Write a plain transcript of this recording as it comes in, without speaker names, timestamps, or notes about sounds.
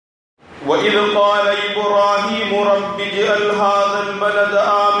وإذ قال إبراهيم رب اجعل هذا البلد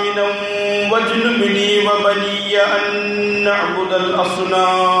آمنا واجنبني وبني أن نعبد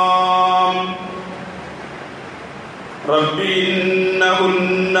الأصنام رب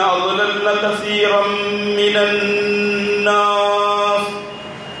إنهن أضللن كثيرا من الناس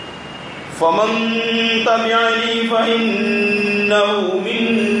فمن تبعني فإنه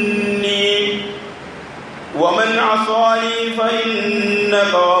مني ومن عصاني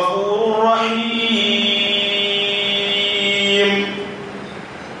فإنك غفور رحيم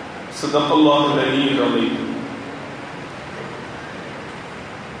صدق الله العلي العظيم.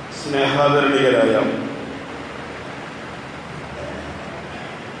 സ്നേഹാദരണീയരായ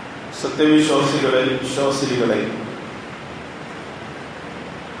സത്യവിശ്വാസികളെ, വിശ്വാസിനികളെ,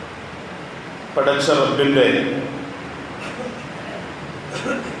 പടച്ച റബ്ബിൻ്റെ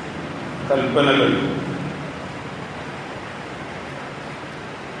കൽപ്പനകൾ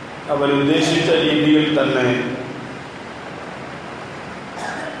അവനുദ്ദേശിച്ച രീതിയിൽ തന്നെ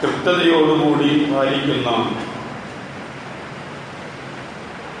കൃത്യതയോടുകൂടി പാലിക്കുന്ന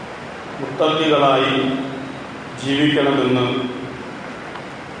മുത്തഖികളായി ജീവിക്കണമെന്ന്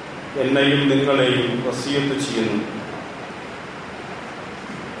എന്നെയും നിങ്ങളെയും വസിയത്ത് ചെയ്യുന്നു.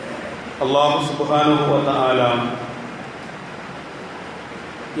 അല്ലാഹു സുബ്ഹാനഹു വ തആല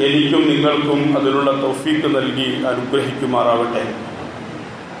എനിക്കും നിങ്ങൾക്കും അതിനുള്ള തൗഫീഖ് നൽകി അനുഗ്രഹിക്കുമാറാവട്ടെ.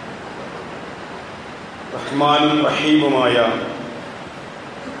 റഹ്മാനും റഹീമുമായ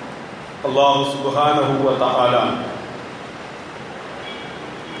അല്ലാഹു സുബ്ഹാനഹു വ തആല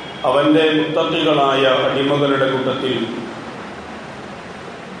അവൻ്റെ മുത്തഖികളായ അടിമകളുടെ കൂട്ടത്തിൽ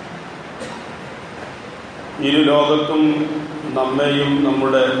ഇരു ലോകത്തും നമ്മെയും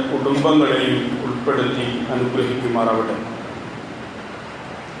നമ്മുടെ കുടുംബങ്ങളെയും ഉൾപ്പെടുത്തി അനുഗ്രഹിക്കുമാറാവട്ടെ.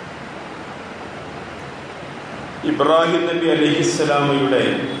 ഇബ്രാഹിം നബി അലൈഹിസ്സലാമയുടെ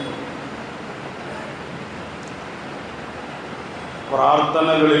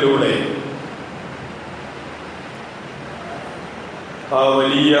പ്രാർത്ഥനകളിലൂടെ ആ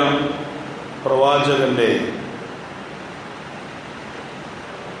വലിയ പ്രവാചകന്റെ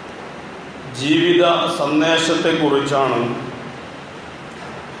ജീവിത സന്ദേശത്തെക്കുറിച്ചാണ്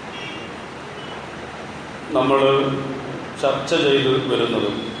നമ്മൾ ചർച്ച ചെയ്ത്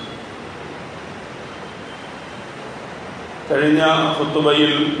വരുന്നത്. കഴിഞ്ഞ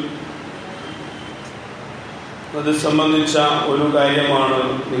ഖുതുബയിൽ അത് സംബന്ധിച്ച ഒരു കാര്യമാണ്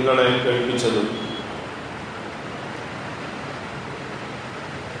നിങ്ങളെ കേൾപ്പിച്ചത്.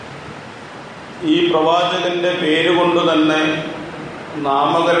 ഈ പ്രവാചകന്റെ പേരുകൊണ്ട് തന്നെ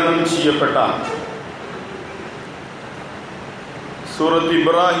നാമകരണം ചെയ്യപ്പെട്ട സൂറത്ത്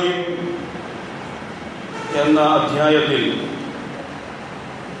ഇബ്രാഹിം എന്ന അധ്യായത്തിൽ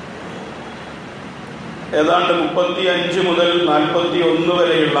ഏതാണ്ട് 35 മുതൽ 41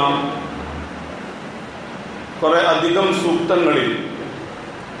 വരെയുള്ള കുറെ അധികം സൂക്തങ്ങളിൽ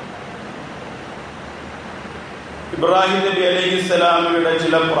ഇബ്രാഹിം നബി അലൈഹിസ്സലാമയുടെ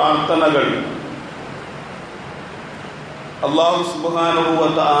ചില പ്രാർത്ഥനകൾ അല്ലാഹു സുബ്ഹാനഹു വ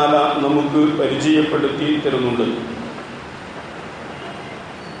തആല നമുക്ക് പരിചയപ്പെടുത്തി തരുന്നുണ്ട്.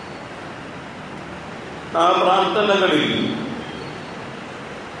 ആ പ്രാർത്ഥനകളിൽ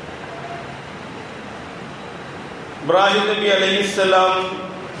ഇബ്രാഹിം നബി അലൈഹിസ്സലാം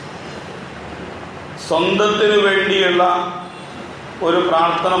സ്വന്തത്തിനു വേണ്ടിയുള്ള ഒരു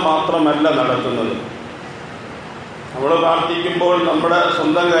പ്രാർത്ഥന മാത്രമല്ല നടത്തുന്നത്. നമ്മൾ പ്രാർത്ഥിക്കുമ്പോൾ നമ്മുടെ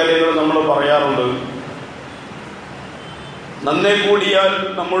സ്വന്തം കാര്യങ്ങൾ നമ്മൾ പറയാറുണ്ട്. നന്നേ കൂടിയാൽ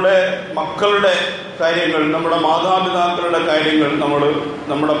നമ്മുടെ മക്കളുടെ കാര്യങ്ങൾ, നമ്മുടെ മാതാപിതാക്കളുടെ കാര്യങ്ങൾ നമ്മൾ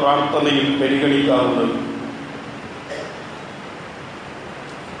നമ്മുടെ പ്രാർത്ഥനയിൽ പരിഗണിക്കാറുണ്ട്.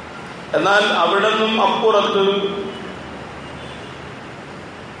 എന്നാൽ അവിടെ നിന്നും അപ്പുറത്ത്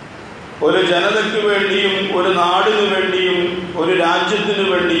ഒരു ജനതയ്ക്ക് വേണ്ടിയും ഒരു നാടിനു വേണ്ടിയും ഒരു രാജ്യത്തിനു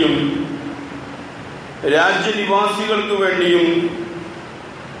വേണ്ടിയും രാജ്യനിവാസികൾക്ക് വേണ്ടിയും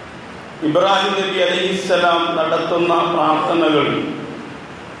ഇബ്രാഹിം നബി അലൈഹിസ്സലാം നടത്തുന്ന പ്രാർത്ഥനകൾ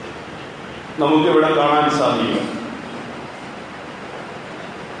നമുക്കിവിടെ കാണാൻ സാധിക്കും.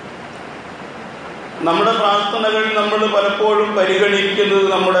 നമ്മുടെ പ്രാർത്ഥനകൾ നമ്മൾ പലപ്പോഴും പരിഗണിക്കുന്നത്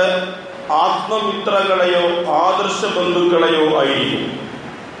നമ്മുടെ ആത്മമിത്രങ്ങളെയോ ആദർശ ബന്ധുക്കളെയോ ആയിരിക്കും.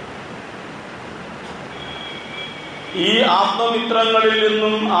 ഈ ആത്മമിത്രങ്ങളിൽ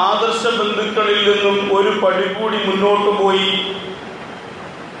നിന്നും ആദർശ ബന്ധുക്കളിൽ നിന്നും ഒരു പടി കൂടി മുന്നോട്ട് പോയി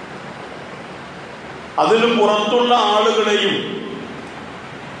അതിനു പുറത്തുള്ള ആളുകളെയും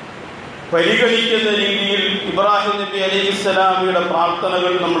പരിഗണിക്കുന്ന രീതിയിൽ ഇബ്രാഹിം നബി അലൈഹിസ്സലാമിയുടെ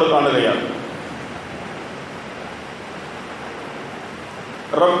പ്രാർത്ഥനകൾ നമ്മൾ കാണുകയാണ്.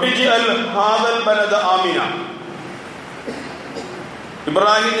 റബ്ബി ജ്അൽ ഹാദൽ ബലദ ആമിന,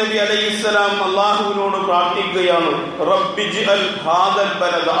 ഇബ്രാഹിം നബി അലൈഹിസ്സലാം അള്ളാഹുവിനോട് പ്രാർത്ഥിക്കുകയാണ്, റബ്ബിജ്അൽ ഹാദൽ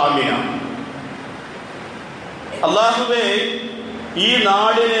ബലദ ആമിന. അള്ളാഹുവേ, ഈ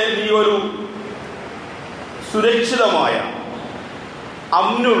നാടിനെ നീ ഒരു സുരക്ഷിതമായ,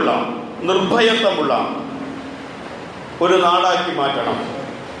 അമ്നുള്ള, നിർഭയത്വമുള്ള ഒരു നാടാക്കി മാറ്റണം.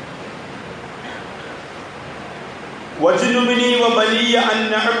 വജ്നുബ്നി വബനിയ അൻ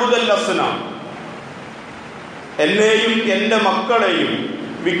നഅ്ബുദൽ അസ്നാം. എന്നെയും എൻ്റെ മക്കളെയും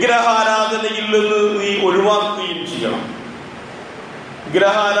വിഗ്രഹാരാധനയിൽ നിന്ന് നീ ഒഴിവാക്കുകയും ചെയ്യണം.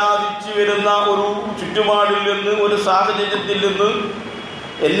 വിഗ്രഹാരാധിച്ചു വരുന്ന ഒരു ചുറ്റുപാടിൽ നിന്ന്, ഒരു സാഹചര്യത്തിൽ നിന്ന്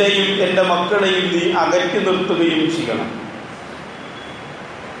എന്നെയും എൻ്റെ മക്കളെയും നീ അകറ്റി നിർത്തുകയും ചെയ്യണം.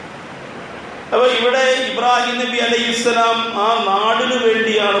 അപ്പൊ ഇവിടെ ഇബ്രാഹിം നബി അലൈഹിസ്സലാം ആ നാടിനു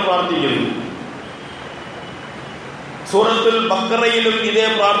വേണ്ടിയാണ് പ്രാർത്ഥിക്കുന്നത്. സൂറത്തുൽ ബഖറയിലും ഇതേ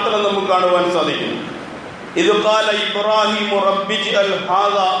പ്രാർത്ഥന നമുക്ക് കാണുവാൻ സാധിക്കും. ഇദ് ഖാല ഇബ്രാഹിം റബ്ബിജ്അൽ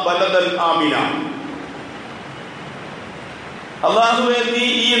ഹാദാ ബലദൻ ആമിന. അല്ലാഹുവേ, നീ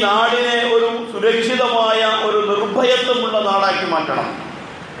ഈ നാടിനെ ഒരു സുരക്ഷിതമായ, ഒരു നിർഭയത്വമുള്ള നാടാക്കി മാറ്റണം.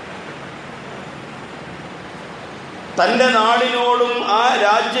 തൻ്റെ നാടിനോടും ആ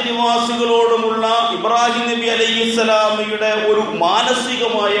രാജ്യനിവാസികളോടുമുള്ള ഇബ്രാഹിം നബി അലൈഹിസ്സലാമയുടെ ഒരു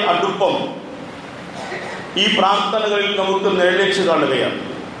മാനസികമായ അടുപ്പം ഈ പ്രാർത്ഥനകളിൽ നമുക്ക് നിഴലിച്ചു കാണുകയാണ്.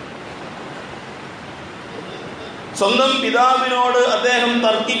 സ്വന്തം പിതാവിനോട് അദ്ദേഹം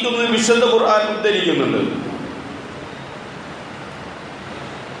തർക്കിക്കുന്നത് വിശുദ്ധ ഖുർആൻ ഉദ്ധരിക്കുന്നുണ്ട്.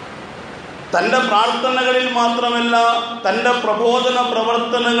 തൻ്റെ പ്രാർത്ഥനകളിൽ മാത്രമല്ല, തൻ്റെ പ്രബോധന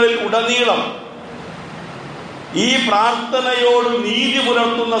പ്രവർത്തനങ്ങളിൽ ഉടനീളം ഈ പ്രാർത്ഥനയോട് നീതി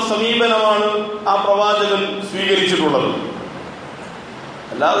പുലർത്തുന്ന സമീപനമാണ് ആ പ്രവാചകൻ സ്വീകരിച്ചിട്ടുള്ളത്.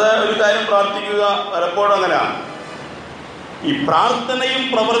 അല്ലാതെ ഒരു കാര്യം പ്രാർത്ഥിക്കുക പലപ്പോഴും അങ്ങനെയാണ്. ഈ പ്രാർത്ഥനയും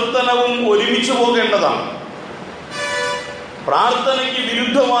പ്രവർത്തനവും ഒരുമിച്ച് പോകേണ്ടതാണ്. പ്രാർത്ഥനയ്ക്ക്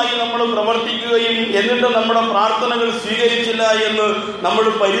വിരുദ്ധമായി നമ്മൾ പ്രവർത്തിക്കുകയും എന്നിട്ട് നമ്മുടെ പ്രാർത്ഥനകൾ സ്വീകരിച്ചില്ല എന്ന് നമ്മൾ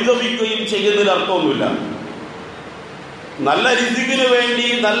പരിതപിക്കുകയും ചെയ്യുന്നതിൽ അർത്ഥമൊന്നുമില്ല. നല്ല രിസിക്കിന് വേണ്ടി,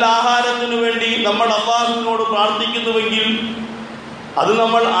 നല്ല ആഹാരത്തിന് വേണ്ടി നമ്മൾ അല്ലാഹുവിനോട് പ്രാർത്ഥിക്കുന്നുവെങ്കിൽ അത്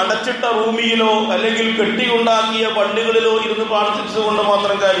നമ്മൾ അടച്ചിട്ട റൂമിലോ അല്ലെങ്കിൽ കെട്ടിയുണ്ടാക്കിയ പള്ളികളിലോ ഇരുന്ന് പ്രാർത്ഥിച്ചതുകൊണ്ട്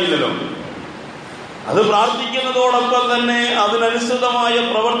മാത്രം കാര്യമില്ലല്ലോ. അത് പ്രാർത്ഥിക്കുന്നതോടൊപ്പം തന്നെ അതിനനുസൃതമായ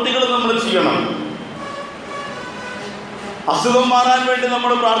പ്രവർത്തികൾ നമ്മൾ ചെയ്യണം. അസുഖം മാറാൻ വേണ്ടി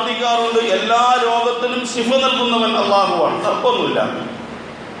നമ്മൾ പ്രാർത്ഥിക്കാറുണ്ട്. എല്ലാ രോഗത്തിനും ശിഫ നൽകുന്നവൻ അല്ലാഹുവാണ്, തർക്കമൊന്നുമില്ല.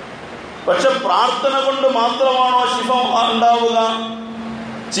 പക്ഷെ പ്രാർത്ഥന കൊണ്ട് മാത്രമാണോ ശിഫ ഉണ്ടാവുക?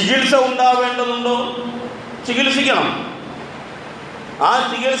 ചികിത്സ ഉണ്ടാവേണ്ടതുണ്ടോ? ചികിത്സിക്കണം. ആ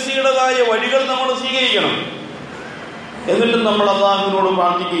ചികിത്സയുടേതായ വഴികൾ നമ്മൾ സ്വീകരിക്കണം. എന്നിട്ടും നമ്മൾ അല്ലാഹുവിനോട്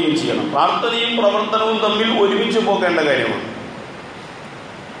പ്രാർത്ഥിക്കുകയും ചെയ്യണം. പ്രാർത്ഥനയും പ്രവർത്തനവും തമ്മിൽ ഒരുമിച്ച് പോകേണ്ട കാര്യമാണ്.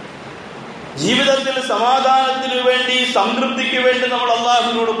 ജീവിതത്തിൽ സമാധാനത്തിന് വേണ്ടി, സംതൃപ്തിക്ക് വേണ്ടി നമ്മൾ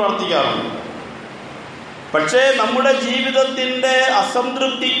അല്ലാഹുവിനോട് പ്രാർത്ഥിക്കാറുണ്ട്. പക്ഷേ നമ്മുടെ ജീവിതത്തിൻ്റെ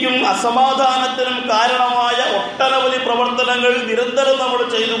അസംതൃപ്തിക്കും അസമാധാനത്തിനും കാരണമായ ഒട്ടനവധി പ്രവർത്തനങ്ങൾ നിരന്തരം നമ്മൾ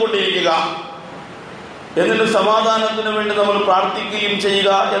ചെയ്തുകൊണ്ടിരിക്കുക, എന്നിട്ട് സമാധാനത്തിന് വേണ്ടി നമ്മൾ പ്രാർത്ഥിക്കുകയും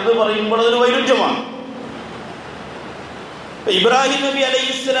ചെയ്യുക എന്ന് പറയുമ്പോൾ അതൊരു വൈരുദ്ധ്യമാണ്. ഇബ്രാഹിം നബി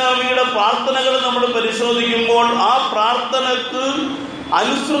അലൈഹിസ്സലാമിയുടെ പ്രാർത്ഥനകൾ നമ്മൾ പരിശോധിക്കുമ്പോൾ ആ പ്രാർത്ഥനക്ക്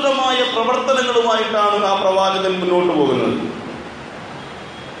അനുസൃതമായ പ്രവർത്തനങ്ങളുമായിട്ടാണ് ആ പ്രവാചകൻ മുന്നോട്ട് പോകുന്നത്.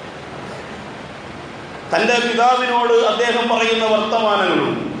 തൻ്റെ പിതാവിനോട് അദ്ദേഹം പറയുന്ന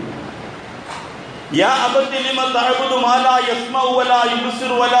വർത്തമാനങ്ങളും, യാ അബതി ലിമ തഅബുദു മാ ലാ യസ്മഉ വലാ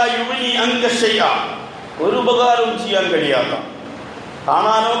യുബ്സിറു വലാ യുഗ്നി അൻക ശൈഅ. ഒരു ഉപകാരവും ചെയ്യാൻ കഴിയാത്ത,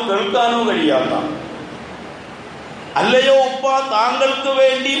 കാണാനോ കേൾക്കാനോ കഴിയാത്ത, അല്ലയോ ഉപ്പ, താങ്കൾക്ക്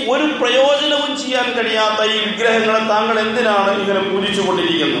വേണ്ടി ഒരു പ്രയോജനവും ചെയ്യാൻ കഴിയാത്ത ഈ വിഗ്രഹങ്ങളെ താങ്കൾ എന്തിനാണ് ഇങ്ങനെ പൂജിച്ചു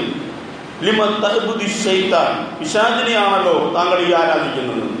കൊണ്ടിരിക്കുന്നത്? ലിമ തഅബുദു ശൈത്താൻ. പിശാചിനെയാണല്ലോ താങ്കൾ ഈ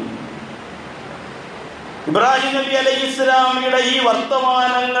ആരാധിക്കുന്നത്. ഇബ്രാഹിം നബി അലൈഹിസ്സലാമിയുടെ ഈ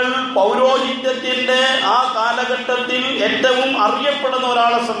വർത്തമാനങ്ങൾ പൗരോഹിത്യത്തിന്റെ ആ കാലഘട്ടത്തിൽ ഏറ്റവും അറിയപ്പെടുന്ന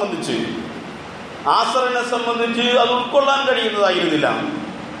ഒരാളെ സംബന്ധിച്ച്, ആസറിനെ സംബന്ധിച്ച് അത് ഉൾക്കൊള്ളാൻ കഴിയുന്നതായിരുന്നില്ല.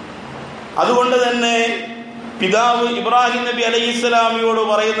 അതുകൊണ്ട് തന്നെ പിതാവ് ഇബ്രാഹിം നബി അലൈഹിസ്സലാമിയോട്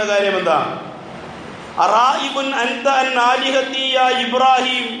പറയുന്ന കാര്യം എന്താ? അറായിബുൻ അൻത അൻ ആലിഹതി യാ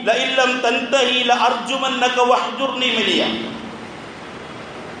ഇബ്രാഹിം ലഇല്ലം തൻതഹി ലഅർജുമന്നക വഹ്ജുർനി മലിയ.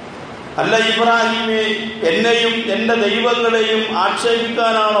 അല്ല ഇബ്രാഹിമേ, എന്നെയും എൻ്റെ ദൈവങ്ങളെയും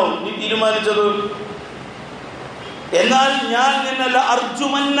ആക്ഷേപിക്കാനാണോ നീ തീരുമാനിച്ചത്? എന്നാൽ ഞാൻ നിന്നെ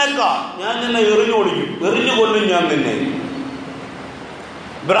ലഅർജുമന്നക, ഞാൻ നിന്നെ എറിഞ്ഞോടിക്കും, എറിഞ്ഞുകൊല്ലും ഞാൻ നിന്നെ.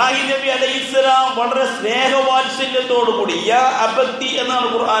 ഇബ്രാഹിം നബി അലൈഹിസ്സലാം വളരെ സ്നേഹവാത്സല്യത്തോടു കൂടി, യാ അബത്തി എന്നാണ്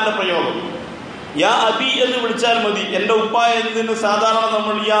ഖുർആന്റെ പ്രയോഗം. യാ അബി എന്ന് വിളിച്ചാൽ മതി. എൻ്റെ ഉപ്പ എന്നതിന് സാധാരണ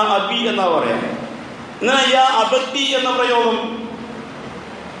നമ്മൾ യാ അബി എന്നാ പറയാം. ഇങ്ങനെ യാ അബത്തി എന്ന പ്രയോഗം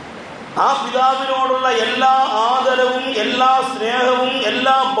ആ പിതാവിനോടുള്ള എല്ലാ ആദരവും, എല്ലാ സ്നേഹവും,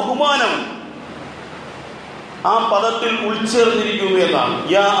 എല്ലാ ബഹുമാനവും ആ പദത്തിൽ ഉൾച്ചേർന്നിരിക്കുന്നു എന്നാണ്.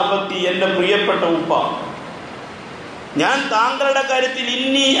 യാ അബത്തി, എന്റെ പ്രിയപ്പെട്ട ഉപ്പ, ഞാൻ താങ്കളുടെ കാര്യത്തിൽ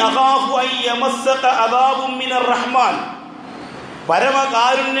ഇന്നി അഖാഫു അൻ യമസ്സക അദാബും മിനർ റഹ്മാൻ,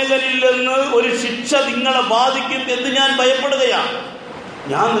 പരമകാരുണ്യകരിൽ നിന്ന് ഒരു ശിക്ഷ നിങ്ങളെ ബാധിക്കും എന്ന് ഞാൻ ഭയപ്പെടുകയാണ്.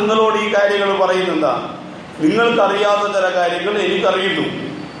 ഞാൻ നിങ്ങളോട് ഈ കാര്യങ്ങൾ പറയുന്നെന്താ, നിങ്ങൾക്കറിയാത്ത ചില കാര്യങ്ങൾ എനിക്കറിയുന്നു,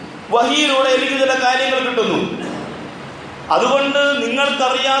 വഹിയിലൂടെ എനിക്ക് ചില കാര്യങ്ങൾ കിട്ടുന്നു. അതുകൊണ്ട്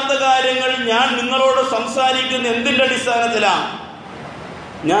നിങ്ങൾക്കറിയാത്ത കാര്യങ്ങൾ ഞാൻ നിങ്ങളോട് സംസാരിക്കുന്ന എന്തിൻ്റെ അടിസ്ഥാനത്തിലാണ്?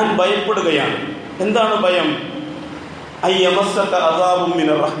 ഞാൻ ഭയപ്പെടുകയാണ്. എന്താണ് ഭയം? അയ്യമസ്സക അദാബും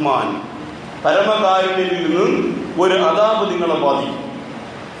മിനർ റഹ്മാൻ, പരമകാരുണ്യനിൽ നിന്ന് ഒരു അദാബ് നിങ്ങളെ ബാധിക്കും.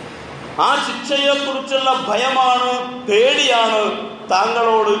 ആ ശിക്ഷയെക്കുറിച്ചുള്ള ഭയമാണ്, പേടിയാണ്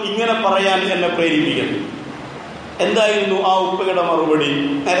താങ്കളോട് ഇങ്ങനെ പറയാൻ എന്നെ പ്രേരിപ്പിക്കുന്നത്. എന്തായിരുന്നു ആ ഉപ്പയുടെ മറുപടി?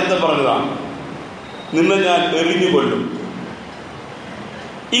 നേരത്തെ പറഞ്ഞതാണ്, നിന്നെ ഞാൻ എറിഞ്ഞു കൊല്ലും.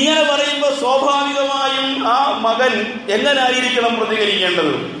 ഇങ്ങനെ പറയുമ്പോൾ സ്വാഭാവികമായും ആ മകൻ എങ്ങനായിരിക്കണം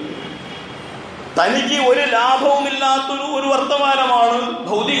പ്രതികരിക്കേണ്ടത്? തനിക്ക് ഒരു ലാഭവുമില്ലാത്തൊരു വർത്തമാനമാണ്,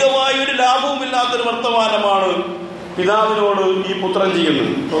 ഭൗതികമായ ഒരു ലാഭവുമില്ലാത്തൊരു വർത്തമാനമാണ് പിതാവിനോട് ഈ പുത്രൻ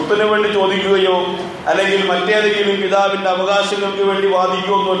ചെയ്യുന്നത്. സ്വത്തിന് വേണ്ടി ചോദിക്കുകയോ അല്ലെങ്കിൽ മറ്റേതെങ്കിലും പിതാവിന്റെ അവകാശങ്ങൾക്ക് വേണ്ടി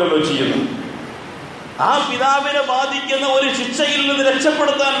വാദിക്കുകയോ ഒന്നുമല്ലല്ലോ ചെയ്യുന്നത്. ആ പിതാവിനെ ബാധിക്കുന്ന ഒരു ശിക്ഷയിൽ നിന്ന്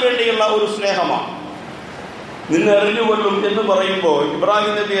രക്ഷപ്പെടുത്താൻ വേണ്ടിയുള്ള ഒരു സ്നേഹമാണ്. നിന്നെ എറിഞ്ഞുകൊള്ളും എന്ന് പറയുമ്പോൾ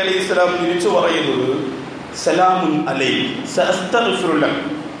ഇബ്രാഹിം നബി അലൈഹി സ്വലാം തിരിച്ചു പറയുന്നത് സലാമുൻ അലൈക് സഅസ്തഗ്ഫിറു ലക്,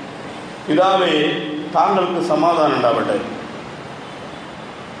 പിതാവേ താങ്കൾക്ക് സമാധാനം ഉണ്ടാവട്ടെ.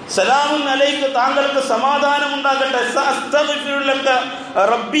 സലാമുൻ അലൈക്, താങ്കൾക്ക് സമാധാനം ഉണ്ടാകട്ടെ. സഅസ്തഗ്ഫിറു ലക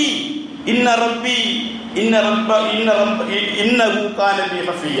റബ്ബി ഇന്നഹു കാന ബി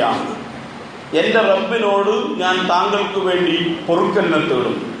ഹഫിയ്യ, എൻ്റെ റബ്ബിനോട് ഞാൻ താങ്കൾക്ക് വേണ്ടി പൊറുക്കലിനെ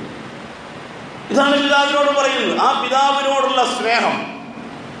തേടും. ഇതാണ് പിതാവിനോട് പറയുന്നത്. ആ പിതാവിനോടുള്ള സ്നേഹം.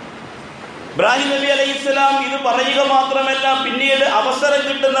 ഇബ്രാഹിം നബി അലൈഹിസ്സലാം ഇത് പറയുക മാത്രമല്ല, പിന്നീട് അവസരം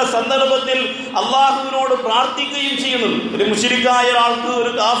കിട്ടുന്ന സന്ദർഭത്തിൽ അള്ളാഹുവിനോട് പ്രാർത്ഥിക്കുകയും ചെയ്യുന്നു. ഒരു മുശ്രിക്കായ ഒരാൾക്ക്,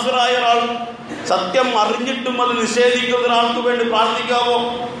 ഒരു കാഫിറായ ഒരാൾ, സത്യം അറിഞ്ഞിട്ടും അത് നിഷേധിക്കുന്ന ഒരാൾക്ക് വേണ്ടി പ്രാർത്ഥിക്കാമോ?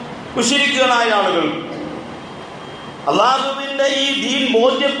 മുശ്രിക്കുകളായ ആളുകൾ അള്ളാഹുവിന്റെ ഈ ദീൻ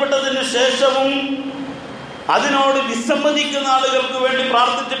ബോധ്യപ്പെട്ടതിന് ശേഷവും അതിനോട് വിസമ്മതിക്കുന്ന ആളുകൾക്ക് വേണ്ടി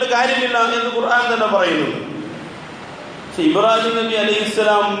പ്രാർത്ഥിച്ചിട്ട് കാര്യമില്ല എന്ന് ഖുർആൻ തന്നെ പറയുന്നു. പക്ഷെ ഇബ്രാഹിം നബി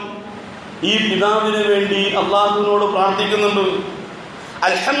അലൈഹിസ്സലാം ഈ പിതാവിന് വേണ്ടി അള്ളാഹുവിനോട് പ്രാർത്ഥിക്കുന്നുണ്ട്.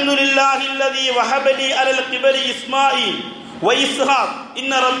 അൽഹംദുലില്ലാഹില്ലദീ വഹബലി അലൽ ഖിബരി ഇസ്മാഈൽ വഇസ്ഹാഖ്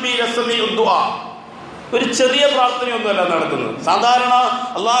ഇന്ന റബ്ബി ലസമീഉദ് ദുആ. ഒരു ചെറിയ പ്രാർത്ഥനയൊന്നുമല്ല നടത്തുന്നത്. സാധാരണ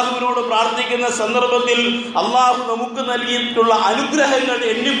അള്ളാഹുവിനോട് പ്രാർത്ഥിക്കുന്ന സന്ദർഭത്തിൽ അള്ളാഹു നമുക്ക് നൽകിയിട്ടുള്ള അനുഗ്രഹങ്ങൾ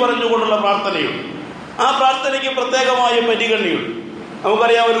എണ്ണി പറഞ്ഞുകൊണ്ടുള്ള പ്രാർത്ഥനയുണ്ട്. ആ പ്രാർത്ഥനയ്ക്ക് പ്രത്യേകമായ പരിഗണനയുണ്ട്.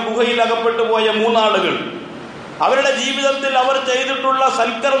 നമുക്കറിയാം, ഒരു ഗുഹയിൽ അകപ്പെട്ടു പോയ 3 ആളുകൾ, അവരുടെ ജീവിതത്തിൽ അവർ ചെയ്തിട്ടുള്ള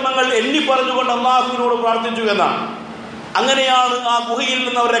സൽക്കർമ്മങ്ങൾ എണ്ണി പറഞ്ഞുകൊണ്ട് അള്ളാഹുവിനോട് പ്രാർത്ഥിച്ചു എന്നാണ്. അങ്ങനെയാണ് ആ ഗുഹയിൽ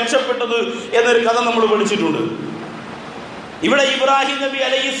നിന്ന് അവർ രക്ഷപ്പെട്ടത് എന്നൊരു കഥ നമ്മൾ പഠിച്ചിട്ടുണ്ട്. ഇവിടെ ഇബ്രാഹിം നബി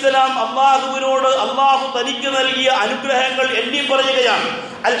അലൈഹിസ്സലാം അള്ളാഹുവിനോട് അള്ളാഹു തനിക്ക് നൽകിയ അനുഗ്രഹങ്ങൾ എണ്ണി പറയുകയാണ്.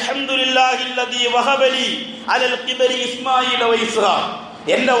 അൽഹംദുലില്ലാഹില്ലദീ വഹബലി അലൽ ഖിബരി ഇസ്മാഈല വഇസ്ഹാഖ്,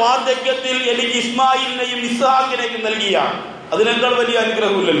 എന്റെ വാർദ്ധക്യത്തിൽ എനിക്ക് ഇസ്മായിലിനെയും ഇസ്ഹാഖിനെയും നൽകിയ, അതിനേക്കാൾ വലിയ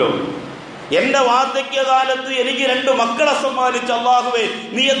അനുഗ്രഹമില്ലല്ലോ. എന്റെ വാർദ്ധക്യകാലത്ത് എനിക്ക് 2 മക്കളെ സമ്മാനിച്ച അള്ളാഹുവേ,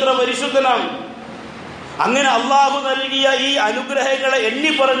 നീ എത്ര പരിശുദ്ധനാണ്. അങ്ങനെ അള്ളാഹു നൽകിയ ഈ അനുഗ്രഹങ്ങളെ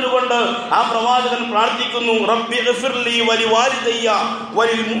എണ്ണി പറഞ്ഞുകൊണ്ട് ആ പ്രവാചകൻ പ്രാർത്ഥിക്കുന്നു, റബ്ബി ഗഫിർലി വലിവാലിദയ്യ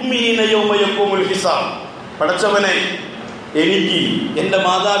വലിൽ മുഅ്മിനീന യൗമ യഖൂമുൽ ഹിസാബ്. പടച്ചവനെ, എനിക്ക്, എൻ്റെ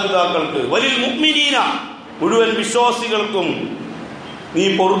മാതാപിതാക്കൾക്ക്, വലിൽ മുഅ്മിനീന മുഴുവൻ വിശ്വാസികൾക്കും നീ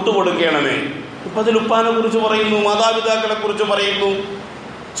പൊറുത്തു കൊടുക്കണമേ. ഇപ്പം അതിൽ ഉപ്പാനെ കുറിച്ച് പറയുന്നു, മാതാപിതാക്കളെ കുറിച്ച് പറയുന്നു.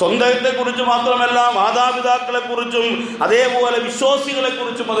 സ്വന്തത്തെ കുറിച്ച് മാത്രമല്ല, മാതാപിതാക്കളെ കുറിച്ചും അതേപോലെ വിശ്വാസികളെ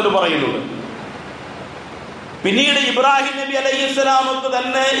കുറിച്ചും അതിൽ പറയുന്നുണ്ട്. പിന്നീട് ഇബ്രാഹിം നബി അലൈഹിസ്സലാമക്ക്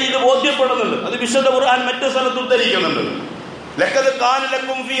തന്നെ ഇത് ബോധ്യപ്പെടുന്നുണ്ട്. അത് വിശുദ്ധ ഖുർആൻ മറ്റു സ്ഥലത്ത് ഉദ്ധരിക്കുന്നുണ്ട്. ലഖദ് കാന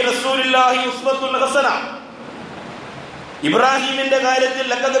ലക്കും ഫീ റസൂലില്ലാഹി ഉസ്വത്തുൻ ഹസന. ഇബ്രാഹിമിന്റെ കാര്യത്തിൽ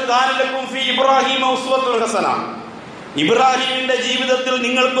ലഖദ് കാന ലക്കും ഫീ ഇബ്രാഹിമ ഉസ്വത്തുൻ ഹസന, ഇബ്രാഹിമിന്റെ ജീവിതത്തിൽ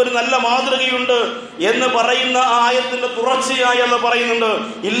നിങ്ങൾക്കൊരു നല്ല മാതൃകയുണ്ട് എന്ന് പറയുന്ന ആയത്തിന്റെ തുടർച്ചയായി എന്ന് പറയുന്നുണ്ട്.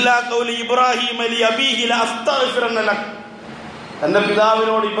 ഇല്ലാ ഖൗലി ഇബ്രാഹിം ലി അബീഹി ലഅസ്തഗ്ഫിറന ലക്. തന്റെ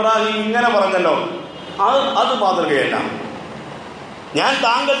പിതാവിനോട് ഇബ്രാഹിം ഇങ്ങനെ പറഞ്ഞല്ലോ, അത് മാതൃകയല്ല. ഞാൻ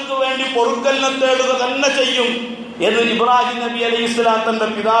താങ്കൾക്ക് വേണ്ടി പൊറുക്കലിനെ തേടുക തന്നെ ചെയ്യും എന്ന് ഇബ്രാഹിം നബി അലൈഹി സ്വലാം തന്റെ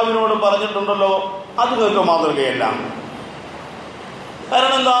പിതാവിനോട് പറഞ്ഞിട്ടുണ്ടല്ലോ, അത് നിങ്ങൾക്ക് മാതൃകയല്ല.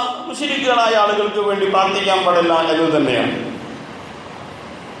 കാരണം എന്താ? മുശ്രിക്കുകളായ ആളുകൾക്ക് വേണ്ടി പ്രാർത്ഥിക്കാൻ പാടില്ല എന്ന് തന്നെയാണ്.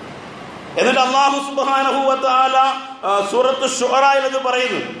 എന്നിട്ട് അല്ലാഹു സുബ്ഹാനഹു വ തആല സൂറത്തു ശുഅറയിൽ അത്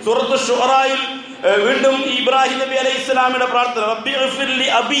പറയുന്നു. സൂറത്തു ശുഅറയിൽ വീണ്ടും ഇബ്രാഹിം നബി അലൈഹിസ്സലാമിന്റെ പ്രാർത്ഥന, റബ്ബി ഇഗ്ഫിർലി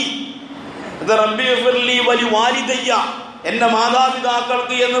അബി, റബ്ബി ഇഗ്ഫിർലി വലി വാലിദയ്യ, എന്റെ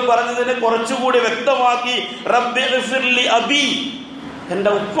മാതാപിതാക്കൾക്ക് എന്ന് പറഞ്ഞതിനെ കുറച്ചുകൂടി വ്യക്തമാക്കി റബ്ബി ഇഗ്ഫിർലി അബി,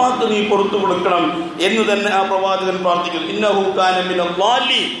 എന്റെ ഉപ്പാക്ക് നീ പുറത്തു കൊടുക്കണം എന്ന് തന്നെ ആ പ്രവാചകൻ പ്രാർത്ഥിക്കുന്നു. ഇന്നഹു കാന മിനൽ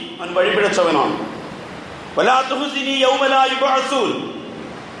ളാലിൻ, അവൻ വഴിപിഴച്ചവനാണ്. വലാ തുഹ്സിനി യൗമ ലാ യുബഅസൂൻ,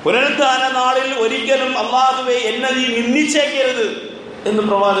 പുനരുത്ഥാന നാളിൽ ഒരിക്കലും അല്ലാഹുവേ എന്നെ നീ നിന്ദിച്ചേക്കരുത് എന്ന്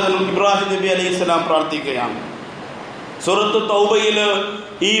പ്രവാചകൻ ഇബ്രാഹിം നബി അലൈഹിസ്സലാം പ്രാർത്ഥിക്കുകയാണ്. സൂറത്ത് തൗബയിൽ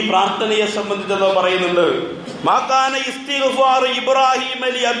ഈ പ്രാർത്ഥനയെ സംബന്ധിച്ചത് പറയുന്നുണ്ട്. മാ കാന ഇസ്തിഗ്ഫാറു ഇബ്രാഹിം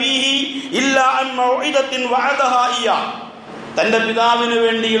ലി അബീഹി ഇല്ലാ അൻ മൗഇദത്തിൻ വഅദഹാ ഇയ്യാ, തന്റെ പിതാവിന്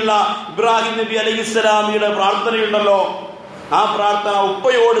വേണ്ടിയുള്ള ഇബ്രാഹിം നബി അലൈഹിസ്സലാമിയുടെ പ്രാർത്ഥനയുണ്ടല്ലോ, ആ പ്രാർത്ഥന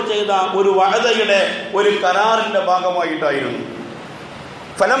ഉപ്പയോട് ചെയ്ത ഒരു വഅദയുടെ ഒരു കരാറിന്റെ ഭാഗമായിട്ടായിരുന്നു.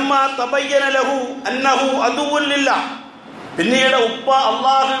 ഫലമ്മാ തബയ്യന ലഹു അന്നഹു അദുവ്വുൻ ലില്ലാഹ്, പിന്നീട് ഉപ്പ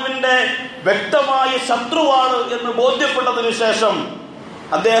അള്ളാഹുവിന്റെ വ്യക്തമായ ശത്രുവാണ് എന്ന് ബോധ്യപ്പെട്ടതിന് ശേഷം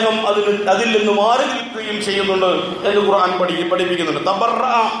അദ്ദേഹം അതിൽ നിന്ന് മാറി നിൽക്കുകയും ചെയ്യുന്നുണ്ട് എന്ന് ഖുർആൻ പഠിപ്പിക്കുന്നുണ്ട്.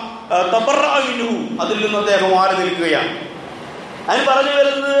 തബറഅ മിൻഹു, അതിൽ നിന്ന് അദ്ദേഹം മാറി നിൽക്കുകയാണ്. അതിന് പറഞ്ഞു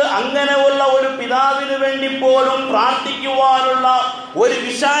വരുന്നത്, അങ്ങനെയുള്ള ഒരു പിതാവിന് വേണ്ടി പോലും പ്രാർത്ഥിക്കുവാനുള്ള ഒരു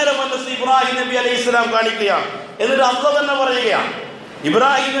വിശാല മനസ്സ് ഇബ്രാഹിം നബി അലൈഹിസ്സലാം കാണിക്കുകയാണ്. എന്നിട്ട് അല്ലാഹു തന്നെ പറയുകയാണ്,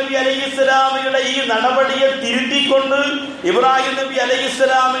 ഇബ്രാഹിം നബി അലൈഹിസ്സലാമിയുടെ ഈ നടപടിയെ തിരുത്തിക്കൊണ്ട് ഇബ്രാഹിം നബി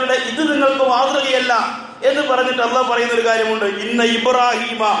അലൈഹിസ്സലാമിയുടെ ഇത് നിങ്ങൾക്ക് മാതൃകയല്ല എന്ന് പറഞ്ഞിട്ട് അല്ലാഹു പറയുന്ന ഒരു കാര്യമുണ്ട്, ഇന്ന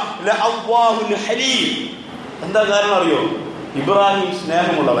ഇബ്രാഹിമ ലഅവ്വാഹുൻ ഹലീം. എന്താ കാരണം അറിയോ? ഇബ്രാഹിം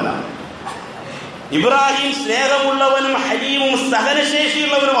സ്നേഹമുള്ളവനാണ്. ഇബ്രാഹിം സ്നേഹമുള്ളവനും ഹലീമും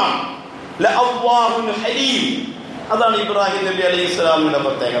സഹനശേഷിയുള്ളവനുമാണ്. ലഅവ്വാഹുൻ ഹലീം, അതാണ് ഇബ്രാഹിം നബി അലൈഹിസ്സലാമിയുടെ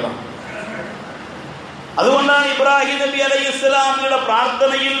പ്രത്യേകത. അതുകൊണ്ടാണ് ഇബ്രാഹിം നബി അലൈഹിസ്സലാമിയുടെ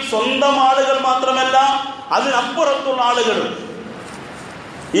പ്രാർത്ഥനയിൽ സ്വന്തം ആളുകൾ മാത്രമല്ല, അതിനപ്പുറത്തുള്ള ആളുകൾ.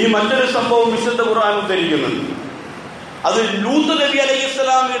 ഇനി മറ്റൊരു സംഭവം വിശുദ്ധ ഖുർആൻ ഉദ്ധരിക്കുന്നുണ്ട്. അത് ലൂത്ത് നബി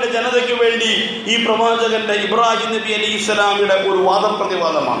അലൈഹിസ്സലാമിയുടെ ജനതയ്ക്ക് വേണ്ടി ഈ പ്രവാചകന്റെ ഇബ്രാഹിം നബി അലൈഹിസ്സലാമിയുടെ ഒരു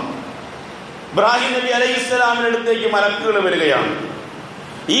വാദപ്രതിവാദമാണ്. ഇബ്രാഹിം നബി അലൈഹിസ്സലാമിന്റെ അടുത്തേക്ക് മലക്കുകൾ വരികയാണ്.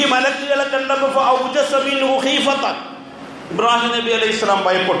 ഈ മലക്കുകളെ കണ്ടപ്പോൾ ഇബ്രാഹിം നബി അലൈഹിസ്സലാം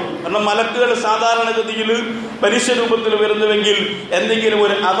ഭയപ്പെട്ടു. കാരണം മലക്കുകൾ സാധാരണഗതിയിൽ മനുഷ്യരൂപത്തിൽ വരുന്നുവെങ്കിൽ എന്തെങ്കിലും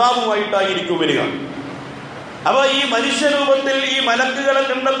ഒരു അദാബുമായിട്ടായിരിക്കും വരിക. അപ്പൊ ഈ മനുഷ്യരൂപത്തിൽ ഈ മലക്കുകളെ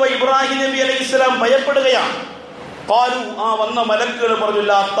കണ്ടപ്പോൾ ഇബ്രാഹിം നബി അലൈഹിസ്സലാം ഭയപ്പെടുകയാണ്. ഖാലു, ആ വന്ന മലക്കുകൾ പറഞ്ഞു,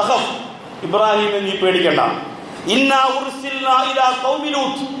 ലാ തഖഫ്, ഇബ്രാഹിം നീ പേടിക്കണ്ട, ഇന്നാ ഉർസിൽനാ ഇലാ ഖൗമി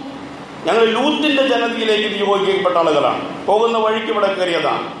ലൂത്ത്, ഞങ്ങൾ ലൂത്തിന്റെ ജനതയിലേക്ക് നിയോഗിക്കപ്പെട്ട ആളുകളാണ്, പോകുന്ന വഴിക്ക് ഇവിടെ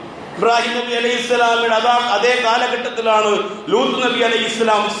കയറിയതാണ്. ഇബ്രാഹിം നബി അലൈഹിസ്സലാമിയുടെ അതേ കാലഘട്ടത്തിലാണ് ലൂത്ത് നബി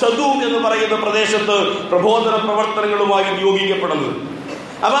അലൈഹിസ്സലാം സദൂം എന്ന് പറയുന്ന പ്രദേശത്ത് പ്രബോധന പ്രവർത്തനങ്ങളുമായി നിയോഗിക്കപ്പെടുന്നത്.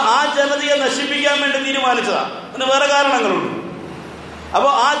 അപ്പൊ ആ ജനതയെ നശിപ്പിക്കാൻ വേണ്ടി തീരുമാനിച്ചതാണ്. അതിന് വേറെ കാരണങ്ങളുണ്ട്. അപ്പൊ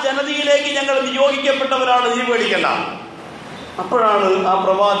ആ ജനതയിലേക്ക് ഞങ്ങൾ നിയോഗിക്കപ്പെട്ടവരാണ്, നീ പേടിക്കണ്ട. അപ്പോഴാണ് ആ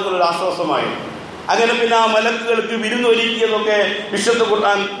പ്രവാചകർ ആശ്വാസമായത്. അങ്ങനെ പിന്നെ ആ മലക്കുകൾക്ക് വിരുന്നൊരുക്കിയതൊക്കെ വിശുദ്ധ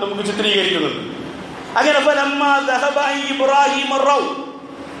ഖുർആൻ നമുക്ക് ചിത്രീകരിക്കുന്നുണ്ട്. അങ്ങനെ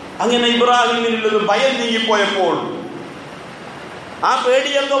അങ്ങനെ ഇബ്രാഹിമിനുള്ളത് ഭയം നീങ്ങിപ്പോയപ്പോൾ, ആ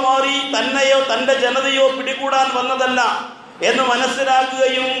പേടിയൊക്കെ മാറി തന്നെയോ തന്റെ ജനതയോ പിടികൂടാൻ വന്നതല്ല എന്ന്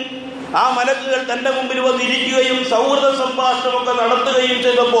മനസ്സിലാക്കുകയും ആ മലക്കുകൾ തന്റെ മുമ്പിൽ വന്നിരിക്കുകയും സൗഹൃദ സംഭാഷണമൊക്കെ നടത്തുകയും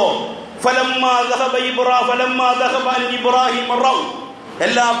ചെയ്തപ്പോ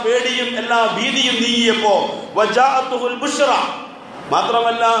എല്ലാ പേടിയും എല്ലാ ഭീതിയും നീങ്ങിയപ്പോ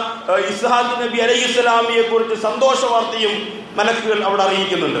മാത്രമല്ല ഇസ്ഹാഖ് നബി അലൈഹിസ്സലാമിയെ കുറിച്ച് സന്തോഷ വാർത്തയും മലക്കുകൾ അവിടെ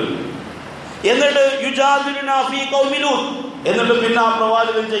അറിയിക്കുന്നുണ്ട്. എന്നിട്ട് യുജാദിലുനാ ഫീ ഖൗമി ലൂത്ത്, എന്നിട്ട് പിന്നെ ആ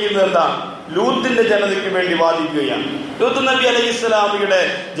പ്രവാചകൻ ചെയ്യുന്നത് എന്താ? ലൂത്തിന്റെ ജനതയ്ക്ക് വേണ്ടി വാദിക്കുകയാണ്. ലൂത്ത് നബി അലൈഹിസ്സലാമിയുടെ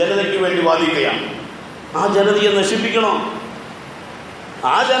ജനതയ്ക്ക് വേണ്ടി വാദിക്കുകയാണ്. ആ ജനതയെ നശിപ്പിക്കണോ?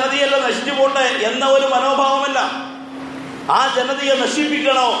 ആ ജനതയല്ല നശിച്ചു പോട്ടെ എന്ന ഒരു മനോഭാവമല്ല, ആ ജനതയെ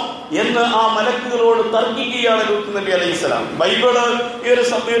നശിപ്പിക്കണോ എന്ന് ആ മലക്കുകളോട് തർക്കിക്കുകയാണ് ലൂത്ത് നബി അലൈഹിസ്സലാം. ബൈബിള് ഈ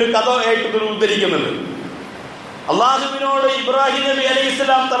ഒരു കഥ ആയിട്ട് ഉദ്ധരിക്കുന്നുണ്ട്. അള്ളാഹുവിനോട് ഇബ്രാഹിം നബി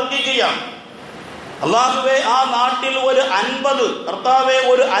അലൈഹിസ്സലാം തർക്കിക്കുകയാണ്. അള്ളാഹുവേ, ആ നാട്ടിൽ ഒരു 50 കർത്താവേ,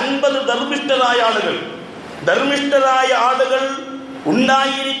 ഒരു 50 ധർമ്മിഷ്ഠരായ ആളുകൾ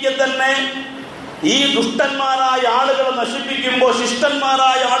ഉണ്ടായിരിക്കെ തന്നെ ഈ ദുഷ്ടന്മാരായ ആളുകളെ നശിപ്പിക്കുമ്പോൾ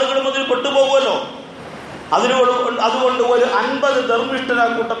ശിഷ്ടന്മാരായ ആളുകളും അതിൽ പെട്ടുപോകുമല്ലോ. അതുകൊണ്ട് ഒരു 50 ധർമ്മിഷ്ഠർ ആ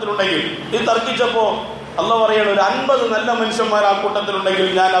കൂട്ടത്തിലുണ്ടെങ്കിൽ, ഇത് തർക്കിച്ചപ്പോ അള്ളാഹു പറയണം, ഒരു 50 നല്ല മനുഷ്യന്മാർ ആ കൂട്ടത്തിലുണ്ടെങ്കിൽ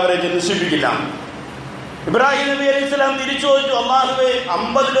ഞാൻ അവരെ നശിപ്പിക്കില്ല. ഇബ്രാഹിം നബി അലൈഹിസ്സലാം തിരിച്ചു ചോദിച്ചു, അള്ളാഹുവേ,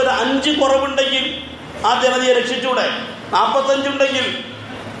 50-ൽ ഒരു 5 കുറവുണ്ടെങ്കിൽ ആ ജനതയെ രക്ഷിച്ചൂടെ? 45 ഉണ്ടെങ്കിൽ?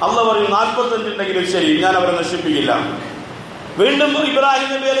 അള്ളാഹു പറഞ്ഞു, 45 ഉണ്ടെങ്കിലും ശരി, ഞാൻ അവരെ നശിപ്പിക്കില്ല. വീണ്ടും ഇബ്രാഹിം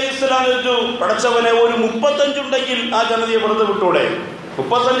നബി അലൈഹി ഇസ്ലാം ചോദിച്ചു, പടച്ചവനെ, ഒരു 35 ഉണ്ടെങ്കിൽ ആ ജനതയെ വെറുതെ വിട്ടൂടെ?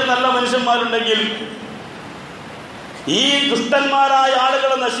 35 നല്ല മനുഷ്യന്മാരുണ്ടെങ്കിൽ ഈ ദുഷ്ടന്മാരായ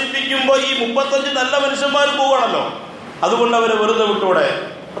ആളുകളെ നശിപ്പിക്കുമ്പോൾ ഈ 35 നല്ല മനുഷ്യന്മാർ പോവാണല്ലോ, അതുകൊണ്ട് അവരെ വെറുതെ വിട്ടൂടെ?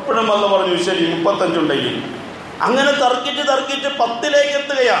 അപ്പോഴും അള്ള പറഞ്ഞു, ശരി, 35 ഉണ്ടെങ്കിൽ. അങ്ങനെ തർക്കിച്ച് 10ലേക്ക്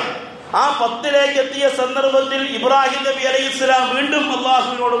എത്തുകയാണ്. ആ 10ലേക്ക് എത്തിയ സന്ദർഭത്തിൽ ഇബ്രാഹിം നബി അലൈഹി ഇസ്ലാം വീണ്ടും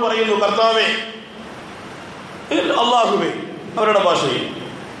അള്ളാഹുവിനോട് പറയുന്നു, കർത്താവേ, അള്ളാഹുവേ, അവരുടെ ഭാഷയിൽ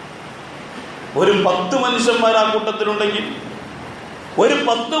ഒരു 10 മനുഷ്യന്മാർ ആ കൂട്ടത്തിലുണ്ടെങ്കിൽ, ഒരു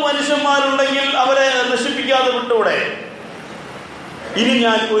 10 മനുഷ്യന്മാരുണ്ടെങ്കിൽ അവരെ നശിപ്പിക്കാതെ വിട്ടൂടെ? ഇനി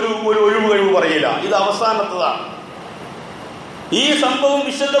ഞാൻ ഒരു ഒഴിവ് കഴിവ് പറയില്ല, ഇത് അവസാനത്തതാണ്. ഈ സംഭവം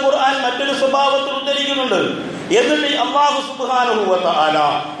വിശുദ്ധ ഖുർആൻ മറ്റൊരു സ്വഭാവത്തിൽ ഉദ്ധരിക്കുന്നുണ്ട്. എന്നിട്ട് അല്ലാഹു സുബ്ഹാനഹു വ തആല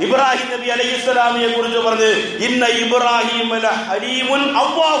ഇബ്രാഹിം നബി അലൈഹിസ്സലാമിനെ കുറിച്ച് പറഞ്ഞ്, ഇന്ന ഇബ്രാഹിമ ലഹലീമുൻ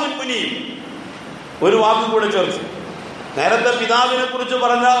അവ്വാഹുൻ മുനീബ്, ഒരു വാക്ക് കൂടെ ചേർത്ത്. നേരത്തെ പിതാവിനെ കുറിച്ച്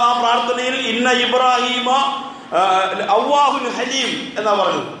പറഞ്ഞ ആ പ്രാർത്ഥനയിൽ ഇന്ന ഇബ്രാഹിമ അവ്വാഹുൻ ഹലീം എന്നാ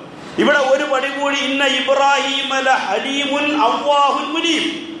പറഞ്ഞത്. ഇവിടെ ഒരു പടി കൂടി, ഇന്ന ഇബ്രാഹിമ ലഹലീമുൻ അവ്വാഹുൻ മുനീബ്.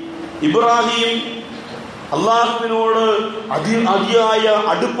 ഇബ്രാഹിം അള്ളാഹുവിനോട് അതിയായ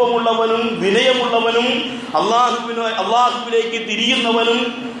അടുപ്പമുള്ളവനും വിനയമുള്ളവനും അള്ളാഹുവിലേക്ക് തിരിയുന്നവനും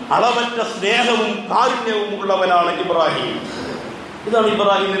അളവറ്റ സ്നേഹവും കാരുണ്യവും ഉള്ളവനാണ് ഇബ്രാഹിം. ഇതാണ്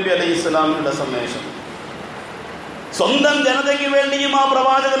ഇബ്രാഹിം നബി അലൈഹി ഇസ്ലാമിന്റെ സന്ദേശം. സ്വന്തം ജനതയ്ക്ക് വേണ്ടിയും ആ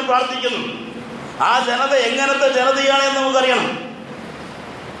പ്രവാചകൻ പ്രാർത്ഥിക്കുന്നു. ആ ജനത എങ്ങനത്തെ ജനതയാണെന്ന് നമുക്കറിയണം.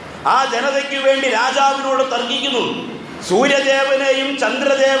 ആ ജനതയ്ക്ക് വേണ്ടി രാജാവിനോട് തർക്കിക്കുന്നു. സൂര്യദേവനെയും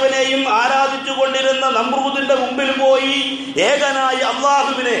ചന്ദ്രദേവനെയും ആരാധിച്ചു കൊണ്ടിരുന്ന നമ്രൂദിന്റെ മുമ്പിൽ പോയി ഏകനായ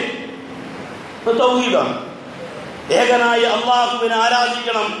അള്ളാഹുവിനെ, തൗഹീദാണ്, ഏകനായ അള്ളാഹുവിനെ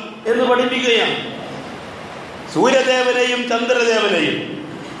ആരാധിക്കണം എന്ന് പഠിപ്പിക്കുകയാണ്. സൂര്യദേവനെയും ചന്ദ്രദേവനെയും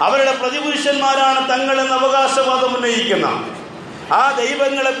അവരുടെ പ്രതിപുരുഷന്മാരാണ് തങ്ങളെന്ന് അവകാശവാദം ഉന്നയിക്കുന്ന ആ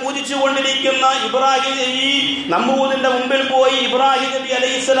ദൈവങ്ങളെ പൂജിച്ചു കൊണ്ടിരിക്കുന്ന ഇബ്രാഹിം, ഈ നമ്രൂദിന്റെ മുമ്പിൽ പോയി ഇബ്രാഹിം നബി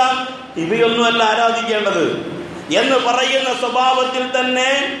അലൈഹി ഇസ്ലാം ഇവയൊന്നുമല്ല ആരാധിക്കേണ്ടത് എന്ന് പറയുന്ന സ്വഭാവത്തിൽ തന്നെ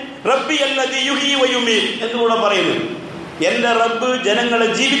റബ്ബി അല്ലദീ യുഹ്യി വ യുമീത് എന്നുകൂടെ പറയുന്നു. എന്റെ റബ്ബ് ജനങ്ങളെ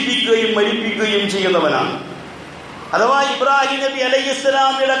ജീവിപ്പിക്കുകയും മരിപ്പിക്കുകയും ചെയ്യുന്നവനാണ്. അഥവാ ഇബ്രാഹിം നബി അലൈഹി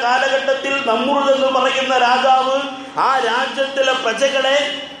ഇസ്ലാമിയുടെ കാലഘട്ടത്തിൽ നമ്രൂദ് എന്ന് പറയുന്ന രാജാവ് ആ രാജ്യത്തിലെ പ്രജകളെ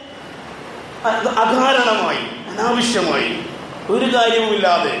അകാരണമായി, അനാവശ്യമായി, ഒരു